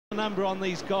Number on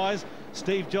these guys.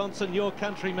 Steve Johnson, your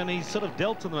countryman, he's sort of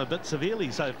dealt to them a bit severely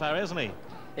so far, hasn't he?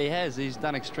 He has. He's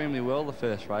done extremely well the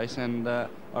first race, and I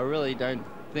really don't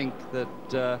think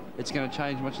that it's going to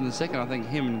change much in the second. I think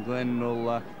him and Glenn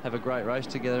will have a great race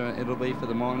together, and it'll be for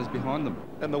the miners behind them.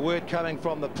 And the word coming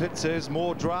from the pits is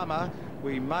more drama.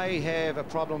 We may have a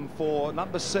problem for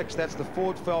number 6. That's the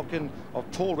Ford Falcon of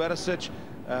Paul Radisich.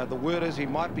 The word is he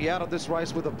might be out of this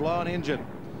race with a blown engine.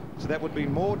 So that would be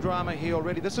more drama here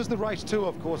already. This is the race 2,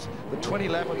 of course, the 20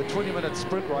 lap or the 20-minute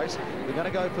sprint race. They're going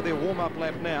to go for their warm-up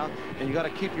lap now, and you've got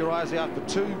to keep your eyes out for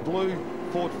 2 blue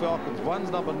Ford Falcons. One's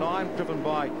number 9, driven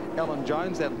by Alan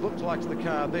Jones. That looks like the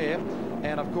car there.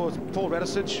 And, of course, Paul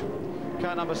Radisich,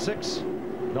 car number 6.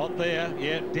 Not there.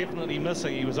 Yeah, definitely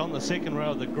missing. He was on the second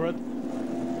row of the grid.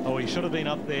 Oh, he should have been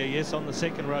up there, yes, on the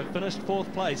second row. Finished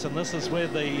 4th place, and this is where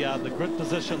the grid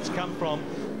positions come from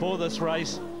for this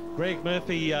race. Greg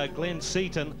Murphy, Glenn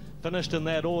Seaton finished in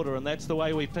that order, and that's the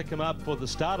way we pick them up for the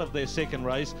start of their second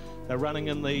race. They're running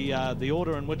in the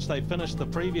order in which they finished the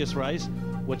previous race,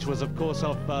 which was, of course,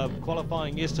 off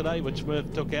qualifying yesterday, which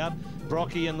Murph took out.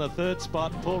 Brocky in the 3rd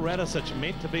spot. Paul Radisich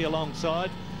meant to be alongside,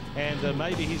 and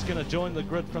maybe he's going to join the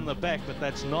grid from the back, but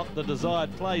that's not the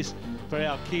desired place for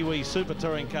our Kiwi Super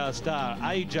Touring Car star.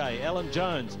 AJ, Alan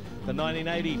Jones, the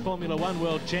 1980 Formula 1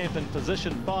 World Champ in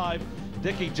position 5.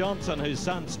 Dickie Johnson, whose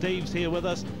son Steve's here with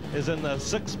us, is in the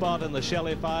 6th spot in the Shell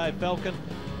FIA Falcon.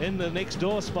 In the next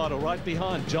door spot, or right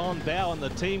behind, John Bow in the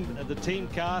team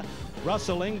car.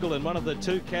 Russell Ingall in one of the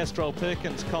 2 Castrol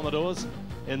Perkins Commodores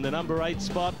in the number 8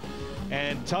 spot.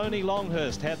 And Tony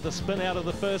Longhurst had the spin out of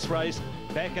the first race,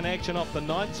 back in action off the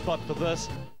 9th spot for this.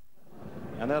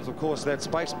 And that's, of course, that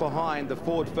space behind the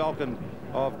Ford Falcon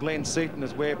of Glenn Seaton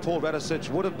is where Paul Radisich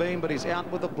would have been, but he's out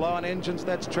with the blown engines.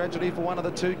 That's tragedy for one of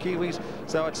the 2 Kiwis.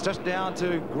 So it's just down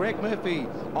to Greg Murphy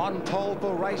on pole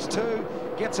for race 2.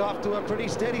 Gets off to a pretty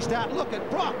steady start. Look at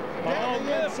Brock.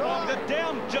 Murph bogged it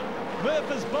down. Murph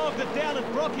has bogged it down, and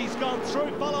Brocky's gone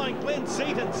through following Glenn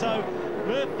Seaton. So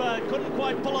Murph couldn't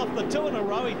quite pull off the 2 in a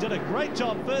row. He did a great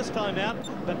job first time out,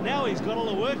 but now he's got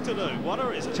all the work to do. What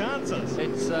are his chances?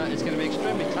 It's going to be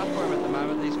extremely tough for him at the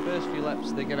moment. These first few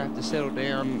laps, they're going to have to settle down.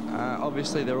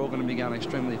 Obviously, they're all going to be going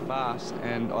extremely fast,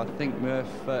 and I think Murph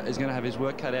is going to have his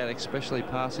work cut out, especially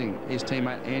passing his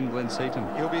teammate and Glenn Seaton.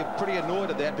 He'll be pretty annoyed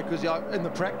at that, because in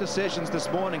the practice sessions this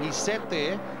morning, he sat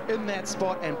there in that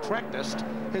spot and practiced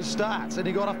his starts, and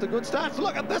he got off to good starts.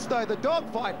 Look at this, though, the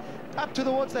dogfight up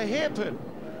towards the hairpin.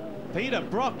 Peter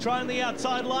Brock trying the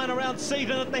outside line around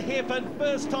Seaton at the hairpin.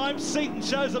 First time, Seaton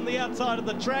shows him the outside of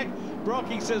the track.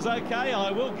 Brocky says, okay, I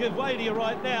will give way to you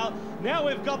right now. Now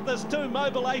we've got this 2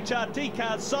 mobile HRT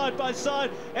cars side by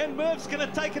side, and Murph's going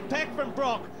to take it back from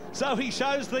Brock. So he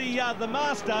shows the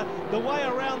master the way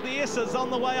around the S's on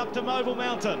the way up to Mobile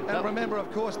Mountain. And remember,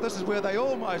 of course, this is where they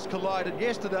almost collided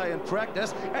yesterday in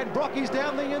practice, and Brocky's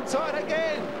down the inside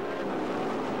again.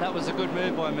 That was a good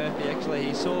move by Murphy, actually.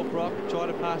 He saw Brock try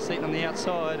to pass Seaton on the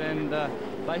outside and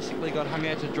basically got hung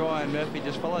out to dry, and Murphy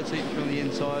just followed Seaton from the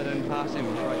inside and passed him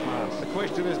with great pass. The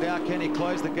question is now, can he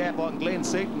close the gap on Glenn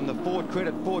Seaton, the Ford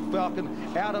Credit Ford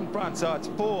Falcon out in front? So it's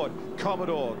Ford,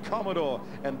 Commodore,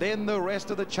 and then the rest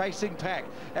of the chasing pack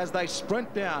as they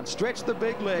sprint down, stretch the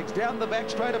big legs, down the back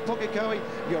straight of Pukekohe.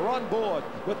 You're on board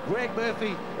with Greg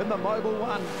Murphy in the Mobile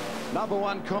 1, number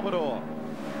 1 Commodore.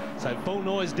 So full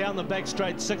noise down the back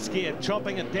straight, 6th gear,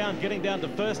 chopping it down, getting down to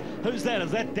first. Who's that? Is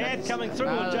that Dad coming through,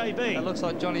 or JB? It looks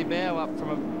like Johnny Bow up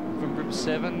from group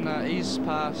 7. He's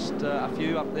passed a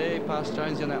few up there. He passed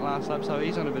Jonesy on that last lap, so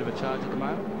he's on a bit of a charge at the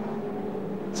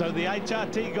moment. So the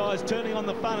HRT guys turning on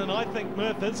the fun, and I think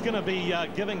Murph is going to be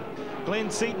giving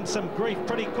Glenn Seaton some grief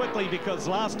pretty quickly, because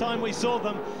last time we saw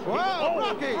them... Whoa,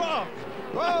 Brocky! Brock!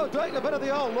 Oh, doing a bit of the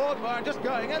old lawnmower and just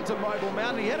going into Mobile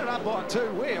Mountain. He had it up on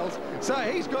 2 wheels, so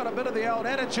he's got a bit of the old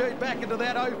attitude back into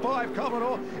that 05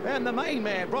 Commodore. And the main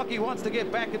man, Brocky, wants to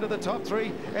get back into the top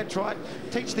 3 and try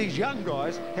and teach these young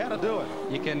guys how to do it.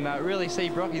 You can really see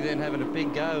Brocky then having a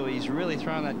big go. He's really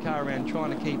throwing that car around,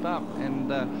 trying to keep up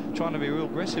and trying to be real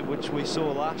aggressive, which we saw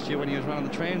last year when he was running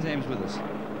the Trans Ams with us.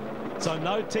 So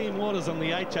no team waters on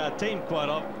the HR team quite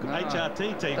often. No,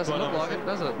 HRT team doesn't look like it,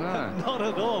 does it? No. Not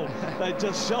at all. They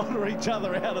just shoulder each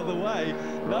other out of the way.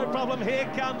 No problem.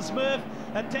 Here comes Murph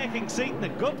attacking Seaton. A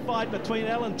good fight between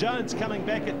Alan Jones coming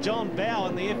back at John Bow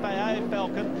in the FAA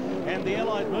Falcon and the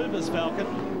Allied Movers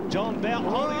Falcon. John Bow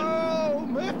holding it. Oh,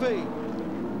 Murphy!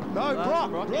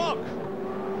 No,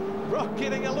 Brock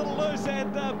getting a little loose,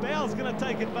 and Bow's going to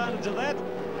take advantage of that.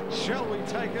 Shall we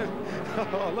take it?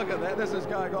 Oh, look at that. This is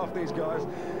going off these guys.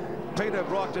 Peter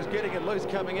Brock just getting it loose,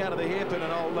 coming out of the hairpin,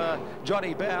 and old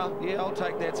Johnny Bow. Yeah, I'll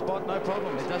take that spot, no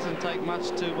problem. It doesn't take much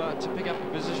to pick up a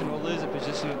position or lose a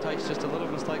position. It takes just a little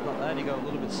mistake like that. You go a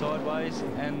little bit sideways,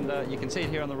 and you can see it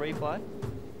here on the replay.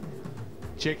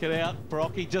 Check it out,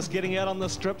 Brocky just getting out on the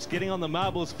strips, getting on the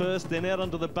marbles first, then out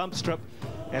onto the bump strip,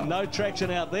 and no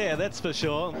traction out there, that's for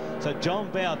sure. So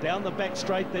John Bow down the back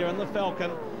straight there in the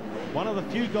Falcon. One of the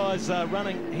few guys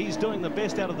running, he's doing the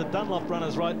best out of the Dunlop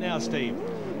runners right now, Steve.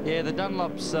 Yeah, the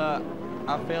Dunlops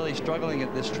are fairly struggling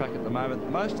at this track at the moment.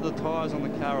 Most of the tyres on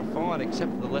the car are fine,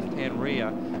 except for the left-hand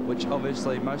rear, which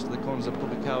obviously most of the corners of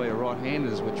Pukekohe are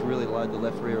right-handers, which really load the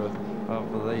left rear of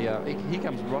the... Here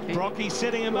comes Brocky. Brocky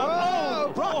setting him up.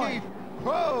 Oh, Brocky!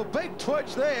 Oh, big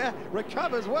twitch there.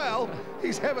 Recovers well.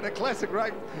 He's having a classic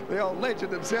race. The old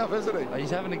legend himself, isn't he? He's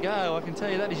having a go, I can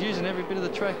tell you that. He's using every bit of the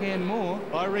track and more.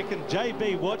 I reckon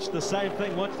JB watched the same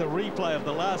thing, watched the replay of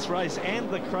the last race,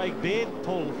 and the Craig Baird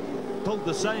pulled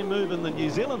the same move in the New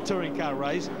Zealand touring car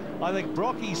race. I think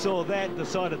Brocky saw that,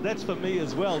 decided that's for me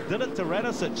as well. Did it to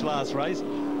Radicic last race.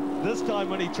 This time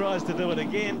when he tries to do it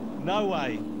again, no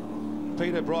way.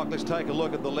 Peter Brock, let's take a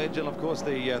look at the legend, of course,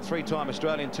 the three-time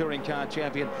Australian touring car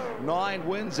champion. 9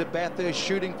 wins at Bathurst,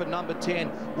 shooting for number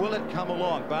 10. Will it come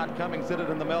along? Bart Cummings did it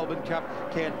in the Melbourne Cup.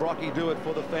 Can Brocky do it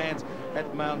for the fans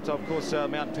at Mount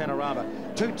Panorama?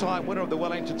 2-time winner of the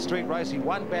Wellington Street Race. He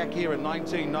won back here in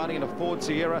 1990 in a Ford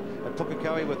Sierra at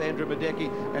Pukekohe with Andrew Madecki,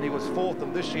 and he was 4th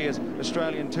in this year's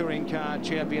Australian touring car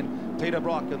champion. Peter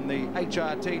Brock in the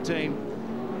HRT team.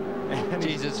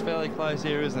 Geez, it's fairly close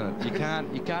here, isn't it? You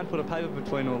can't put a paper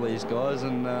between all these guys,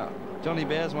 and Johnny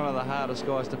Bow's one of the hardest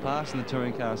guys to pass in the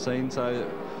touring car scene, so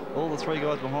all the 3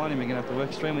 guys behind him are going to have to work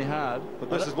extremely hard. But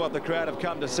this is what the crowd have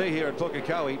come to see here at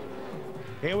Pukekohe.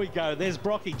 Here we go. There's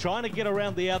Brocky trying to get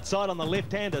around the outside on the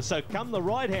left-hander. So come the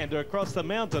right-hander across the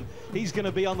mountain, he's going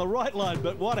to be on the right line.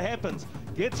 But what happens?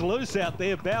 Gets loose out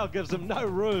there. Bow gives him no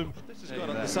room. This has got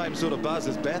the same sort of buzz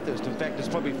as Bathurst. In fact, this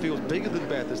probably feels bigger than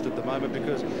Bathurst at the moment,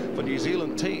 because for New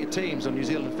Zealand teams and New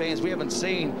Zealand fans, we haven't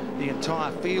seen the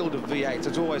entire field of V8s.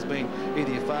 It's always been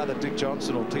either your father, Dick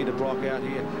Johnson, or Peter Brock out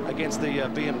here against the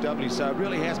BMW. So it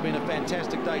really has been a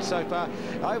fantastic day so far.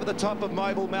 Over the top of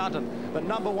Mobile Mountain, the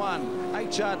 #1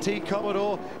 HRT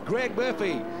Commodore, Greg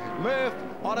Murphy. Murph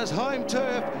on his home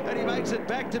turf, and he makes it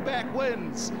back-to-back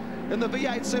wins. In the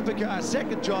V8 Supercar,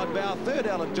 second John Bow, third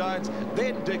Alan Jones,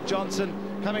 then Dick Johnson.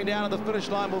 Coming down to the finish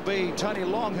line will be Tony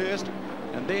Longhurst,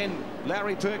 and then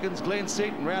Larry Perkins, Glenn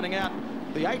Seaton, rounding out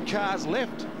the 8 cars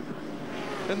left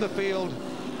in the field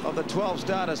of the 12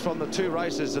 starters from the 2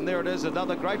 races. And there it is,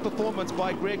 another great performance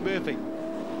by Greg Murphy.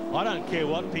 I don't care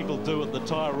what people do at the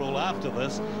tyre rule after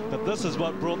this, but this is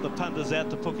what brought the punters out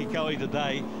to Pukekohe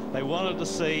today. They wanted to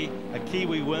see a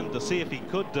Kiwi win, to see if he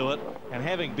could do it, and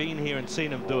having been here and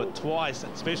seen him do it twice,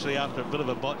 especially after a bit of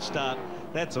a botched start,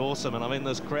 that's awesome. And I mean,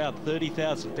 this crowd,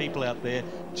 30,000 people out there,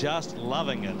 just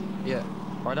loving it. Yeah,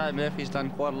 I know Murphy's done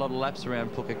quite a lot of laps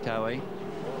around Pukekohe.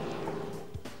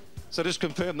 So just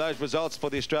confirm those results for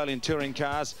the Australian touring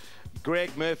cars.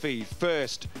 Greg Murphy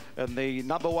first in the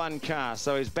 #1 car.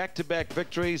 So he's back-to-back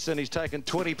victories, and he's taken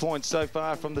 20 points so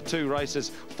far from the 2 races.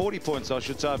 40 points, I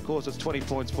should say. Of course, it's 20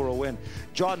 points for a win.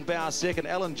 John Bow second,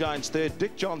 Alan Jones third,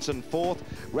 Dick Johnson 4th.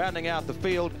 Rounding out the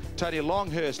field, Tony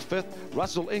Longhurst 5th,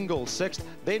 Russell Ingall 6th,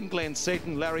 then Glenn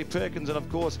Seaton, Larry Perkins, and of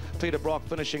course Peter Brock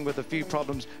finishing with a few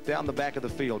problems down the back of the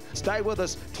field. Stay with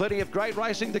us. Plenty of great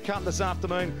racing to come this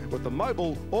afternoon with the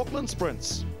Mobile Auckland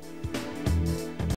Sprints.